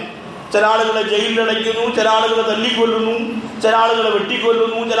കാര്യവുമില്ലാതെ ചില ആളുകളെ ജയിലിലടയ്ക്കുന്നു, ചില ആളുകളെ തല്ലിക്കൊല്ലുന്നു, ചില ആളുകളെ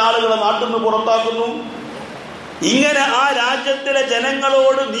വെട്ടിക്കൊല്ലുന്നു, ചില ആളുകളെ നാട്ടിൽ നിന്ന് പുറത്താക്കുന്നു. ഇങ്ങനെ ആ രാജ്യത്തിലെ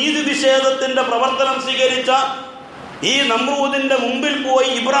ജനങ്ങളോട് നീതി നിഷേധത്തിന്റെ പ്രവർത്തനം സ്വീകരിച്ച ഈ നമ്രൂദിന്റെ മുമ്പിൽ പോയി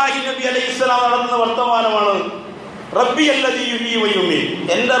ഇബ്രാഹിം നബി അലൈഹി ഇസ്ലാം നടത്തുന്ന വർത്തമാനമാണ് റബ്ബി അല്ലദീ യുഹ്യി വ യുമീത്.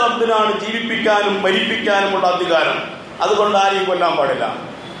 എന്റെ റബ്ബിനാണ് ജീവിപ്പിക്കാനും മരിപ്പിക്കാനുമുള്ള അധികാരം, അതുകൊണ്ട് ആരെയും കൊല്ലാൻ പാടില്ല.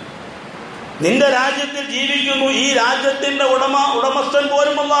 നിന്റെ രാജ്യത്തിൽ ജീവിക്കുന്നു, ഈ രാജ്യത്തിന്റെ ഉടമസ്ഥൻ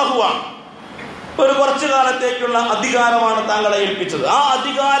പോലും അല്ലാഹുവാണ്. ഒരു കുറച്ചു കാലത്തേക്കുള്ള അധികാരമാണ് താങ്കളെ ഏൽപ്പിച്ചത്. ആ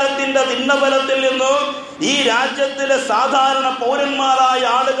അധികാരത്തിന്റെ തിണ്ണബലത്തിൽ നിന്ന് ഈ രാജ്യത്തിലെ സാധാരണ പൗരന്മാരായ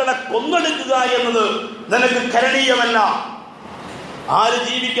ആളുകളെ കൊന്നെടുക്കുക എന്നത് നിനക്ക് കരണീയമല്ല. ആര്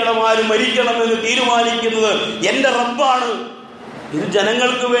ജീവിക്കണം ആര് മരിക്കണം എന്ന് തീരുമാനിക്കുന്നത് എന്റെ റബ്ബാണ്. ഇത്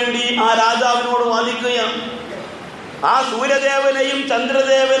ജനങ്ങൾക്ക് വേണ്ടി ആ രാജാവിനോട് വാദിക്കുകയാണ്. ആ സൂര്യദേവനെയും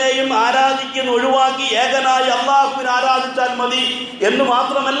ചന്ദ്രദേവനെയും ആരാധിക്കുന്ന ഒഴിവാക്കി ഏകനായ അള്ളാഹുവിനെ ആരാധിച്ചാൽ മതി എന്ന്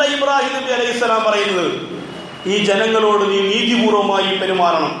മാത്രമല്ല ഇബ്രാഹിം നബി അലൈഹി സ്വലാം പറയുന്നത്. ഈ ജനങ്ങളോട് നീ നീതിപൂർവമായി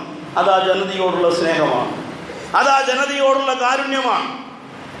പെരുമാറണം. അതാ ജനതയോടുള്ള സ്നേഹമാണ്, അതാ ജനതയോടുള്ള കാരുണ്യമാണ്.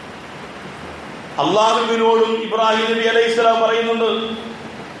 അള്ളാഹുവിനോടും ഇബ്രാഹിം നബി അലൈഹി സ്വലാം പറയുന്നുണ്ട്,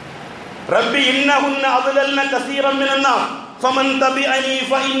 റബ്ബി ഇന്നഹുന്ന അദ്ലൽന കസീറൻ മിനന്നാസ് ഫമൻ തബിഅനി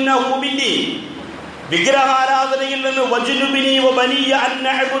ഫഇന്നഹു മിന്നി. വിഗ്രഹാരാധനയിൽ നിന്ന് വജ്നുബിനി വബനിയ അൻ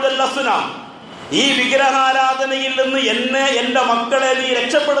നഅ്ബുദൽ അസ്നാം, ഈ വിഗ്രഹാരാധനയിൽ നിന്ന് എന്നെ എന്റെ മക്കളെ നീ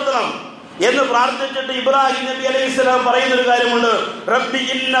രക്ഷപ്പെടുത്തണം എന്ന് പ്രാർത്ഥിച്ചിട്ട് ഇബ്രാഹിം നബി അലൈഹി സ്വലാം പറയുന്നൊരു കാര്യമുണ്ട്, റബ്ബി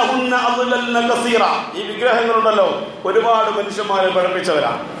ഇന്നഹുന്ന അദ്ലൽന കസീറ. ഈ വിഗ്രഹങ്ങളുണ്ടല്ലോ ഒരുപാട് മനുഷ്യന്മാരെ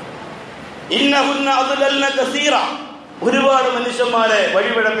പഠിപ്പിച്ചവരാണ്. ഇന്നഹുന്ന അദ്ലൽന കസീറ, ഒരുപാട് മനുഷ്യന്മാരെ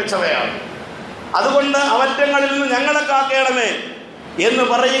വഴിപിഴപ്പിച്ചവയാണ്. അതുകൊണ്ട് അവറ്റങ്ങളിൽ നിന്ന് ഞങ്ങളെ കാക്കേണമേ എന്ന്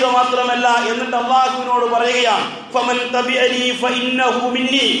പറയുക മാത്രമല്ല, എന്നിട്ട് അല്ലാഹുവിനോട് പറയുകയാണ്, ഫമൻ തബിഅനി ഫഇന്നഹു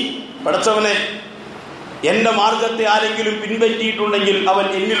മിന്നി. പടച്ചവനെ, എന്റെ മാർഗത്തെ ആരെങ്കിലും പിൻപറ്റിയിട്ടുണ്ടെങ്കിൽ അവൻ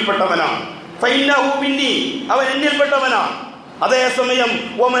എന്നിൽപ്പെട്ടവനാണ്. ഫഇന്നഹു മിന്നി, അവൻ എന്നിൽപ്പെട്ടവനാണ്. അതേസമയം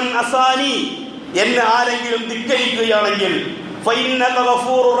വമൻ അസാനി, എന്നെ ആരെങ്കിലും ധിക്കരിക്കുകയാണെങ്കിൽ ഫഇന്നക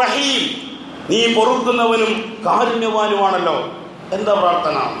ഗഫൂറുർ റഹീം, നീ പൊറുക്കുന്നവനും കാരുണ്യവാനുമാണല്ലോ. എന്താ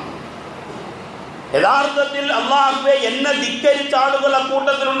പ്രാർത്ഥന! യഥാർത്ഥത്തിൽ അല്ലാഹുവേ, എന്നെ ധിക്കരിച്ച ആളുകൾ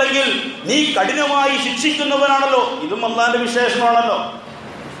അക്കൂട്ടത്തിലുണ്ടെങ്കിൽ നീ കഠിനമായി ശിക്ഷിക്കുന്നവനാണല്ലോ. ഇതും അല്ലാഹുവിന്റെ വിശേഷമാണല്ലോ.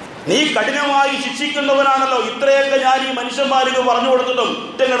 നീ കഠിനമായി ശിക്ഷിക്കുന്നവനാണല്ലോ. ഇത്രയൊക്കെ ഞാൻ ഈ മനുഷ്യന്മാർക്ക് പറഞ്ഞു കൊടുത്തിട്ടും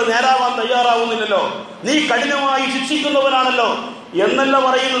ഇങ്ങോട്ട് നേരാവാൻ തയ്യാറാവുന്നില്ലല്ലോ. നീ കഠിനമായി ശിക്ഷിക്കുന്നവനാണല്ലോ എന്നല്ല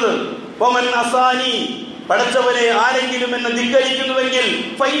പറയുന്നത്. അസാനി, പടച്ചവനെ ആരെങ്കിലും എന്നെ ധിക്കരിക്കുന്നുവെങ്കിൽ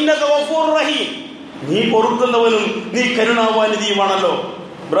നീ പൊറുക്കുന്നവനും നീ കരുണാവാനിധിയുമാണല്ലോ.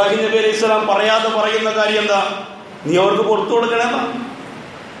 ഇബ്രാഹിം നബി അലൈഹി സ്വലാം പറയാതെ പറയുന്ന കാര്യം എന്താ? നീ അവർക്ക് പുറത്തു കൊടുക്കണമെന്നാ.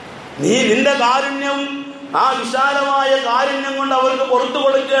 നീ നിന്റെ കാരുണ്യം, ആ വിശാലമായ കാരുണ്യം കൊണ്ട് അവർക്ക് പുറത്തു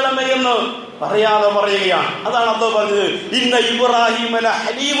കൊടുക്കണമേ എന്ന് പറയാതെ പറയുകയാണ്. അതാണ് അല്ലാഹു പറഞ്ഞത്, ഇന്ന ഇബ്രാഹിം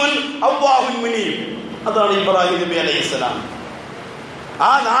ഹലീമുൻ അവ്വാഹുൻ മുനീബ്. അതാണ് ഇബ്രാഹിം നബി അലൈഹി സ്വലാം.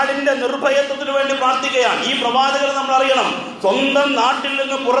 ആ നാടിന്റെ നിർഭയത്വത്തിന് വേണ്ടി പ്രാർത്ഥിക്കുകയാണ്. ഈ പ്രവാചകർ നമ്മൾ അറിയണം, സ്വന്തം നാട്ടിൽ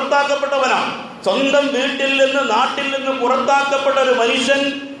നിന്ന് പുറത്താക്കപ്പെട്ടവനാണ്. സ്വന്തം വീട്ടിൽ നിന്ന് നാട്ടിൽ നിന്ന് പുറത്താക്കപ്പെട്ട ഒരു മനുഷ്യൻ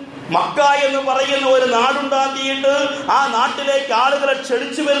മക്ക എന്ന് പറയുന്ന ഒരു നാടുണ്ടാക്കിയിട്ട് ആ നാട്ടിലേക്ക് ആളുകളെ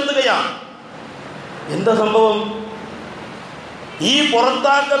ക്ഷണിച്ചു വരുത്തുകയാണ്. എന്താ സംഭവം? ഈ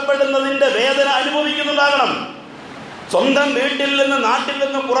പുറത്താക്കപ്പെടുന്നതിന്റെ വേദന അനുഭവിക്കുന്നുണ്ടാകണം. സ്വന്തം വീട്ടിൽ നിന്ന് നാട്ടിൽ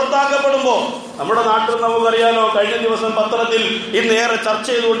നിന്ന് പുറത്താക്കപ്പെടുമ്പോ, നമ്മുടെ നാട്ടിൽ നമുക്കറിയാലോ, കഴിഞ്ഞ ദിവസം പത്രത്തിൽ ഇന്നേറെ ചർച്ച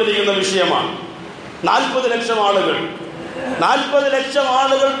ചെയ്തുകൊണ്ടിരിക്കുന്ന വിഷയമാണ്. 40 ലക്ഷം ആളുകൾ 40 ലക്ഷം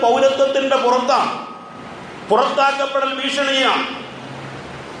ആളുകൾ പൗരത്വത്തിന്റെ പുറത്താണ്. പുറത്താക്കപ്പെടൽ ഭീഷണിയാണ്.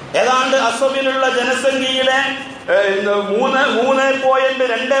 ഏതാണ്ട് അസമിലുള്ള ജനസംഖ്യയിലെ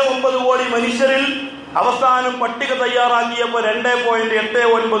 3.29 കോടി മനുഷ്യരിൽ അവസാനം പട്ടിക തയ്യാറാക്കിയപ്പോൾ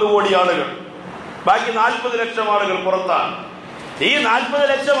 2.89 കോടി ആളുകൾ. ബാക്കി 40 ലക്ഷം ആളുകൾ പുറത്താണ്. ഈ 40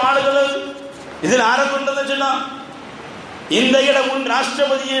 ലക്ഷം ആളുകൾ ഇതിൽ ആരൊക്കെണ്ടെന്ന് വെച്ചാൽ ഇന്ത്യയുടെ മുൻ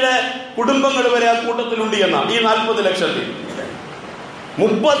രാഷ്ട്രപതിയുടെ കുടുംബങ്ങൾ വരെ ആ കൂട്ടത്തിലുണ്ട് എന്നാണ്. ഈ 40 ലക്ഷത്തിൽ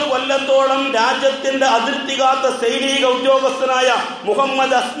 30 കൊല്ലത്തോളം രാജ്യത്തിന്റെ അതിർത്തി കാത്ത സൈനിക ഉദ്യോഗസ്ഥനായ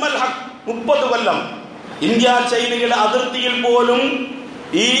മുഹമ്മദ് അസ്മൽ ഹഖ് 30 കൊല്ലം ഇന്ത്യ ചൈനയുടെ അതിർത്തിയിൽ പോലും,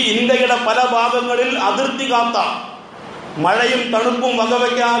 ഈ ഇന്ത്യയുടെ പല ഭാഗങ്ങളിൽ അതിർത്തി കാത്ത, മഴയും തണുപ്പും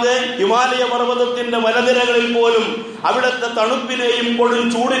വകവയ്ക്കാതെ ഹിമാലയ പർവ്വതത്തിന്റെ മലനിരകളിൽ പോലും അവിടുത്തെ തണുപ്പിനെയും കൊടും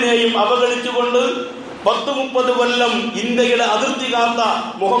ചൂടിനെയും അവഗണിച്ചുകൊണ്ട് 10-30 കൊല്ലം ഇന്ത്യയുടെ അതിർത്തി കാത്ത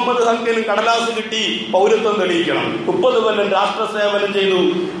മുഹമ്മദ് ഹക്കിന് കടലാസ് കിട്ടി പൗരത്വം തെളിയിക്കണം. 30 കൊല്ലം രാഷ്ട്ര സേവനം ചെയ്തു,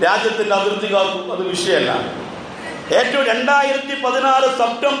 രാജ്യത്തിന്റെ അതിർത്തി കാത്തു. അത് വിഷയമല്ല. ഏറ്റവും 2016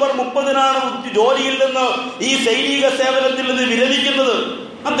 സെപ്റ്റംബർ 30-നാണ് ജോലിയിൽ നിന്ന്, ഈ സൈനിക സേവനത്തിൽ നിന്ന് വിരമിക്കുന്നത്.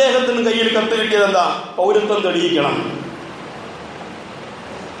 അദ്ദേഹത്തിന് കയ്യിൽ കത്ത് കിട്ടിയത് എന്താ? പൗരത്വം തെളിയിക്കണം.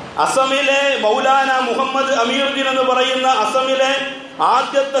 അസമിലെ മൗലാന മുഹമ്മദ് അമീറുദ്ദീൻ എന്ന് പറയുന്ന അസമിലെ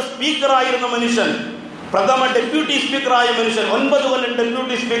ആദ്യത്തെ സ്പീക്കറായിരുന്ന മനുഷ്യൻ, പ്രഥമ ഡെപ്യൂട്ടി സ്പീക്കറായ മനുഷ്യൻ, 9 കൊല്ലം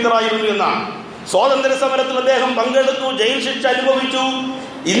ഡെപ്യൂട്ടി സ്പീക്കറായിരുന്നു എന്നാണ്. സ്വാതന്ത്ര്യ സമരത്തിൽ അദ്ദേഹം പങ്കെടുത്തു, ജയിൽ ശിക്ഷ അനുഭവിച്ചു.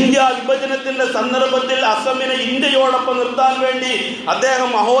 ഇന്ത്യ വിഭജനത്തിന്റെ സന്ദർഭത്തിൽ അസമിനെ ഇന്ത്യയോടൊപ്പം നിർത്താൻ വേണ്ടി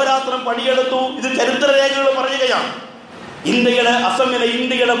അദ്ദേഹം അഹോരാത്രം പണിയെടുത്തു. ഇത് ചരിത്രരേഖകൾ പറയുകയാണ്. അസമിനെ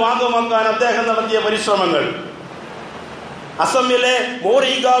ഇന്ത്യയുടെ ഭാഗമാക്കാൻ അദ്ദേഹം നടത്തിയ പരിശ്രമങ്ങൾ. അസമിലെ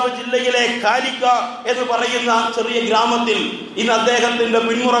മോറിഗാവ് ജില്ലയിലെ കാലിക്ക എന്ന് പറയുന്ന ചെറിയ ഗ്രാമത്തിൽ ഇന്ന് അദ്ദേഹത്തിന്റെ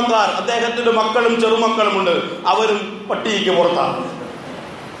പിന്മുറക്കാർ, അദ്ദേഹത്തിന്റെ മക്കളും ചെറുമക്കളുമുണ്ട്. അവരും പട്ടികയ്ക്ക് പുറത്താണ്.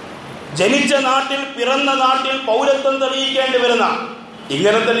 ജനിച്ച നാട്ടിൽ, പിറന്ന നാട്ടിൽ പൗരത്വം തെളിയിക്കേണ്ടി വരുന്ന,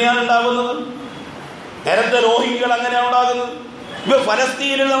 ഇങ്ങനെ തന്നെയാണ് ഉണ്ടാകുന്നത്. നേരത്തെ റോഹിംഗ്യകൾ അങ്ങനെയാണ് ഉണ്ടാകുന്നത്. ഇപ്പൊ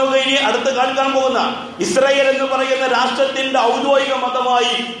ഫലസ്തീനിൽ നമുക്ക് ഇനി അടുത്ത് കേൾക്കാൻ പോകുന്ന ഇസ്രായേൽ എന്ന് പറയുന്ന രാഷ്ട്രത്തിന്റെ ഔദ്യോഗിക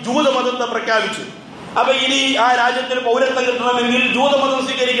മതമായി ജൂതമതത്തെ പ്രഖ്യാപിച്ചു. അപ്പൊ ഇനി ആ രാജ്യത്തിന് പൗരത്വം കിട്ടണമെങ്കിൽ ജൂതമതം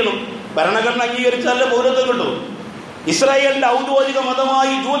സ്വീകരിക്കണം. ഭരണഘടന അംഗീകരിച്ചാലേ പൗരത്വം കിട്ടും. ഇസ്രായേലിന്റെ ഔദ്യോഗിക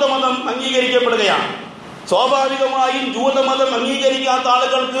മതമായി ജൂതമതം അംഗീകരിക്കപ്പെടുകയാണ്. സ്വാഭാവികമായും ജൂതമതം അംഗീകരിക്കാത്ത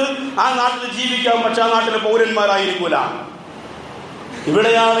ആളുകൾക്ക് ആ നാട്ടിൽ ജീവിക്കാം, പക്ഷെ ആ നാട്ടിലെ പൗരന്മാരായിരിക്കൂല.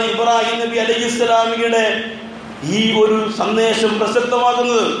 ഇവിടെയാണ് ഇബ്രാഹിം നബി അലൈഹിസ്സലാമിയുടെ ഈ ഒരു സന്ദേശം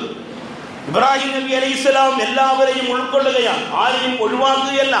പ്രസക്തമാകുന്നത്. ഇബ്രാഹിം നബി അലൈഹിസ്സലാം എല്ലാവരെയും ഉൾക്കൊള്ളുകയാണ്, ആരെയും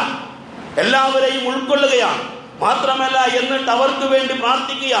ഒഴിവാക്കുകയല്ല, എല്ലാവരെയും ഉൾക്കൊള്ളുകയാണ്. മാത്രമല്ല, എന്നിട്ട് അവർക്ക് വേണ്ടി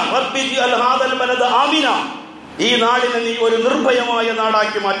പ്രാർത്ഥിക്കുകയാണ്. ഈ നാടിനെ നീ ഒരു നിർഭയമായ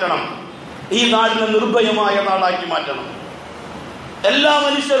നാടാക്കി മാറ്റണം. ഈ നാടിനെ നിർഭയമായ നാടാക്കി മാറ്റണം. എല്ലാ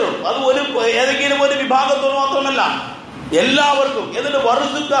മനുഷ്യരും, അത് ഏതെങ്കിലും ഒരു വിഭാഗത്തോട് മാത്രമല്ല, എല്ലാവർക്കും. എന്നിട്ട്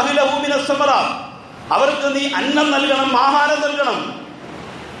അവർക്ക് നീ അന്നം നൽകണം, ആഹാരം നൽകണം.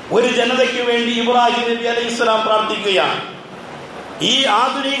 ഒരു ജനതയ്ക്ക് വേണ്ടി ഇബ്രാഹിം നബി അലൈഹിസ്സലാം പ്രാർത്ഥിക്കുകയാണ്. ഈ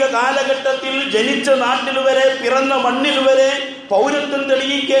ആധുനിക കാലഘട്ടത്തിൽ ജനിച്ച നാട്ടിൽ വരെ, പിറന്ന മണ്ണിൽ വരെ പൗരത്വം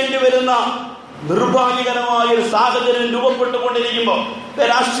തെളിയിക്കേണ്ടി വരുന്ന നിർഭാഗ്യകരമായ ഒരു സാഹചര്യം രൂപപ്പെട്ടുകൊണ്ടിരിക്കുമ്പോൾ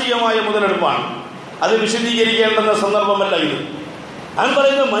രാഷ്ട്രീയമായ മുതലെടുപ്പാണ്. അത് വിശദീകരിക്കേണ്ടുന്ന സന്ദർഭമല്ല ഇത്. ഞാൻ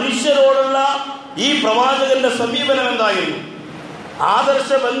പറയുന്നത്, മനുഷ്യരോടുള്ള ഈ പ്രവാചകന്റെ സമീപനം എന്തായിരുന്നു? ആദർശ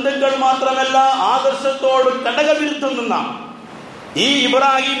ബന്ധുക്കൾ മാത്രമല്ല, ആദർശത്തോട് ഘടകവിരുദ്ധം നിന്ന ഈ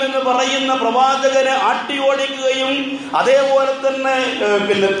ഇബ്രാഹിം എന്ന് പറയുന്ന പ്രവാചകനെ ആട്ടിയോടിക്കുകയും അതേപോലെ തന്നെ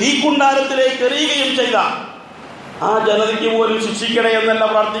തീക്കുണ്ടാരത്തിലേക്ക് എറിയുകയും ചെയ്ത ആ ജനതയ്ക്ക് പോലും ശിക്ഷിക്കണേ എന്നല്ല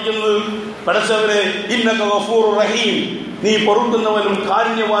പ്രാർത്ഥിക്കുന്നത്. പടച്ചവനെ ഇന്നക ഗഫൂറുർ റഹീം, നീ പൊറുക്കുന്നവനും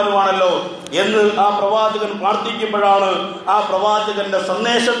കാരുണ്യവാനുമാണല്ലോ എന്ന് ആ പ്രവാചകൻ പ്രാർത്ഥിക്കുമ്പോഴാണ് ആ പ്രവാചകന്റെ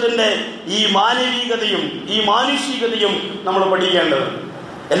സന്ദേശത്തിന്റെ ഈ മാനവികതയും ഈ മാനുഷികതയും നമ്മൾ പഠിക്കേണ്ടത്.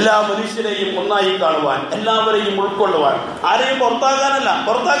 എല്ലാ മനുഷ്യരെയും ഒന്നായി കാണുവാൻ, എല്ലാവരെയും ഉൾക്കൊള്ളുവാൻ, ആരെയും പുറത്താക്കാനല്ല,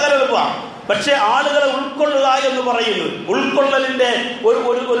 പുറത്താക്കാൻ എളുപ്പമാണ്. പക്ഷെ ആളുകളെ ഉൾക്കൊള്ളുക എന്ന് പറയുന്നത്, ഉൾക്കൊള്ളലിന്റെ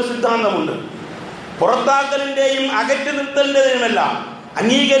ഒരു സിദ്ധാന്തമുണ്ട്. പുറത്താക്കലിന്റെയും അകറ്റി നിർത്തലിന്റെയുമല്ല,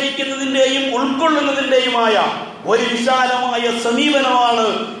 അംഗീകരിക്കുന്നതിന്റെയും ഉൾക്കൊള്ളുന്നതിന്റെയുമായ ഒരു വിശാലമായ സമീപനമാണ്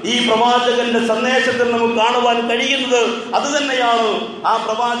ഈ പ്രവാചകന്റെ സന്ദേശത്തിൽ നമുക്ക് കാണുവാൻ കഴിയുന്നത്. അത് തന്നെയാണ് ആ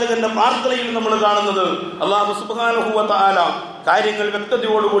പ്രവാചകന്റെ പ്രാർത്ഥനയിൽ നമ്മൾ കാണുന്നത്. അല്ലാഹു സുബ്ഹാനഹു വ തആല കാര്യങ്ങൾ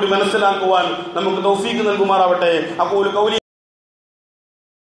വ്യക്തതയോടുകൂടി മനസ്സിലാക്കുവാൻ നമുക്ക് തൗഫീഖ് നൽകുമാറാവട്ടെ. അഖൂലു ഖൗലി